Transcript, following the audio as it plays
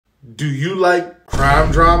Do you like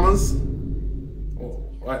crime dramas?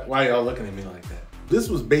 Why y'all looking at me like that? This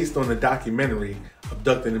was based on the documentary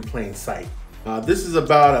Abducted in Plain Sight. This is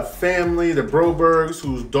about a family, the Brobergs,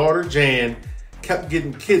 whose daughter Jan kept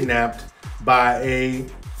getting kidnapped by a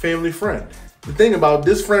family friend. The thing about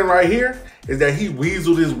this friend right here is that he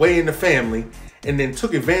weaseled his way in the family and then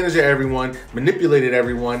took advantage of everyone, manipulated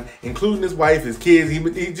everyone, including his wife, his kids.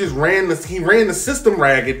 He just ran the system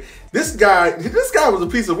ragged. This guy was a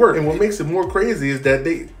piece of work. And what makes it more crazy is that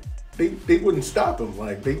they wouldn't stop him.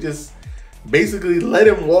 Like, they just basically let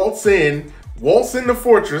him waltz in the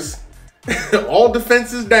fortress, all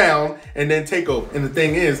defenses down, and then take over. And the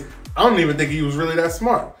thing is, I don't even think he was really that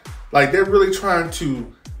smart. Like, they're really trying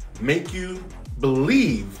to make you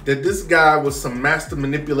believe that this guy was some master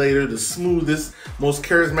manipulator, the smoothest, most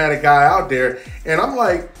charismatic guy out there. And I'm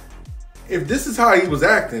like, if this is how he was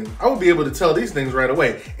acting, I would be able to tell these things right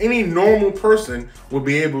away. Any normal person would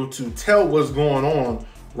be able to tell what's going on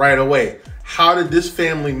right away. How did this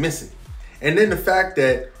family miss it? And then the fact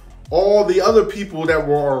that all the other people that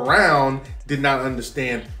were around did not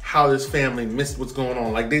understand how this family missed what's going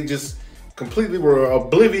on. Like, they just completely were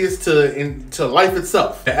oblivious to life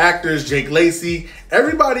itself. The actors, Jake Lacey,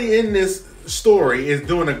 everybody in this story is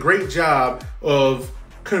doing a great job of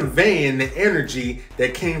conveying the energy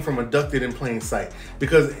that came from Abducted in Plain Sight.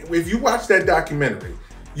 Because if you watch that documentary,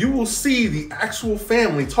 you will see the actual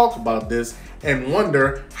family talk about this and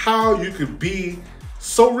wonder how you could be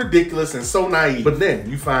so ridiculous and so naive. But then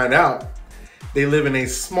you find out they live in a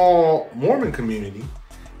small Mormon community,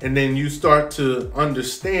 and then you start to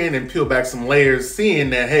understand and peel back some layers, seeing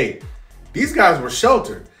that, hey, these guys were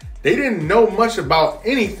sheltered. They didn't know much about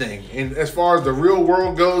anything. And as far as the real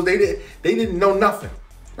world goes, they didn't know nothing.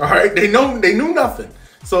 All right, they knew nothing.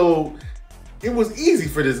 So it was easy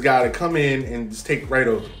for this guy to come in and just take right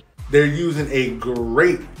over. They're using a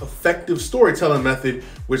great, effective storytelling method,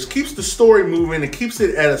 which keeps the story moving and keeps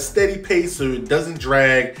it at a steady pace so it doesn't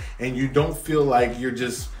drag and you don't feel like you're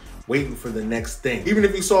just waiting for the next thing. Even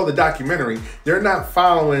if you saw the documentary, they're not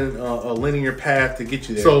following a linear path to get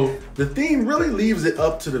you there. So the theme really leaves it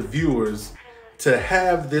up to the viewers to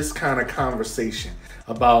have this kind of conversation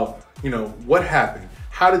about, what happened?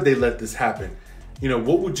 How did they let this happen?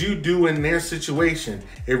 What would you do in their situation?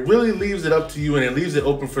 It really leaves it up to you, and it leaves it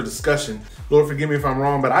open for discussion. Lord, forgive me if I'm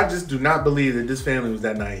wrong, but I just do not believe that this family was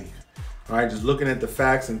that naive. All right, just looking at the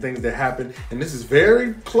facts and things that happened, and this is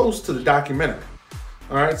very close to the documentary.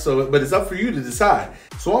 All right, but it's up for you to decide.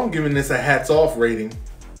 So I'm giving this a hats off rating.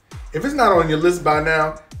 If it's not on your list by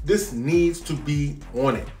now, this needs to be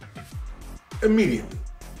on it immediately.